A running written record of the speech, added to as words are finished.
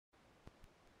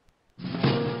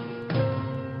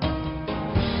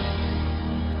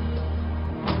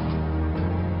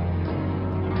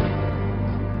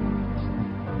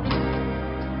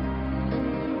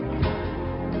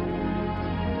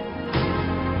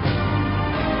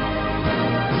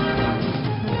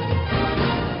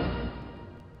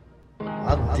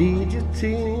did you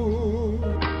think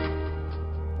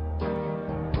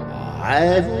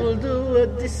I will do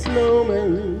at this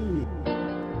moment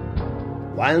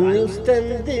when you're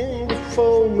standing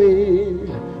before me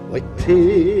with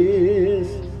tears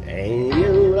in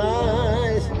your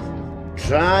eyes,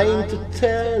 trying to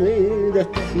tell me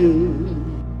that you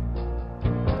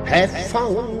have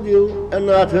found you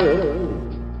another,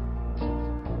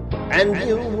 and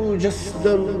you just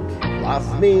don't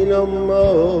love me no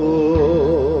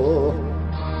more.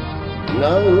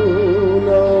 No,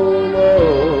 no, no.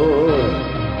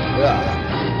 Yeah.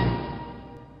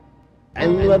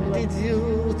 And what did you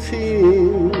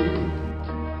think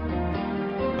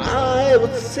I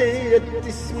would say at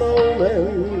this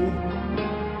moment?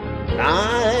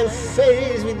 I'm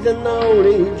faced with the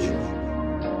knowledge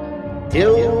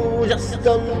you just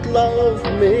don't love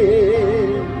me.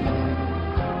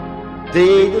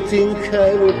 Did you think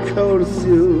I would curse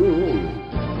you?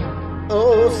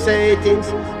 Oh, say things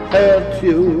hurt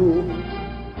you?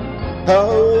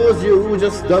 Oh, you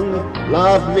just don't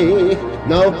love me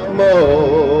no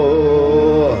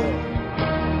more.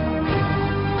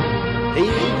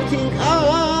 Did you think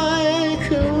I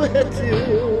could hurt you?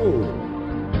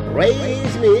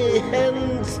 Raise me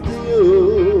hands to you.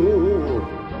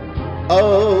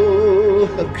 Oh,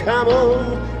 come on,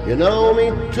 you know me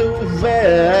too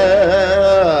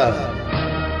well.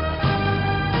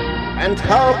 And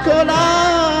how could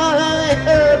I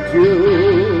hurt you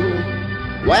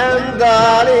when,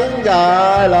 darling,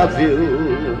 I love you?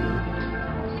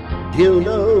 You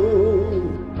know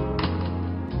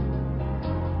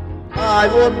I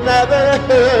would never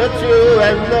hurt you,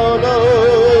 and no, no.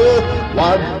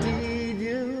 What did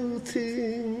you think?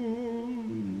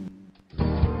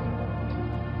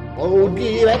 Oh,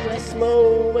 give at this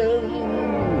moment,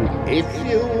 if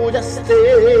you just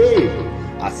stay,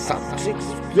 a subject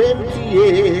 20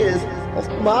 years of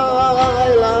my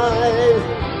life.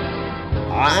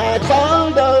 I fall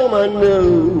down my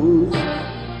nose,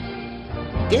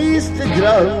 kiss the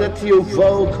ground that you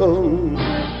walk on.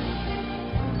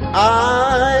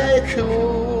 I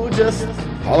could just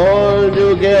hold you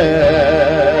again.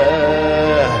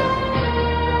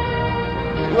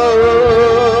 Oh,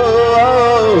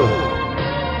 oh,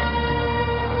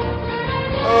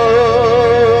 oh,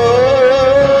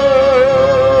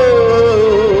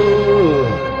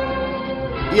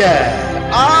 yeah,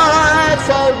 I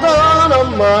fall down on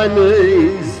my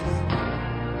knees,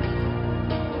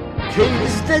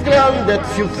 kiss the ground that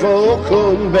you walk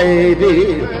on, baby.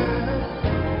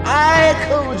 I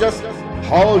could just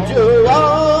hold you on.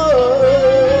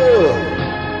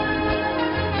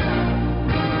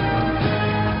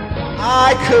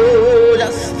 I could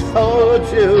just hold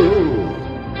you.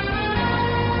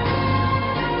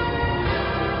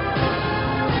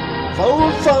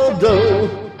 Fall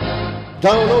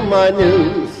down on my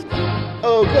knees.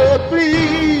 Oh God,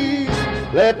 please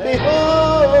let me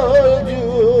hold you.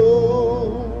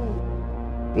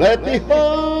 Let me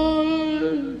hold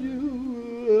you.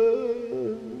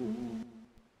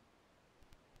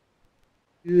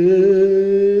 Yeah.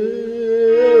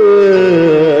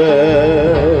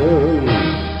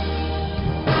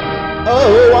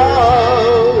 Oh,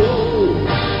 wow.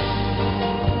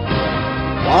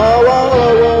 Wow, wow,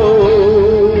 wow.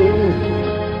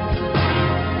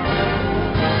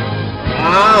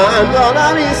 I'm gonna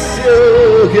miss you,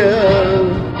 girl.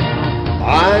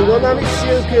 I'm gonna miss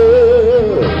you,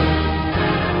 girl.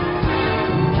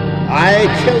 I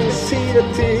can see the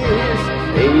tears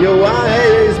in your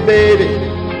eyes, baby,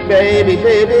 baby,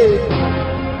 baby.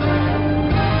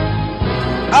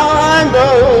 I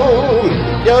know,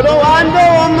 you know I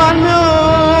know on my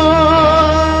nose.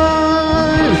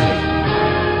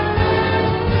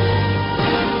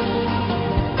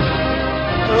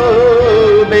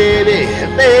 Oh, baby,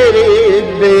 baby,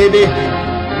 baby,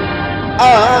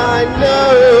 I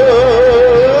know.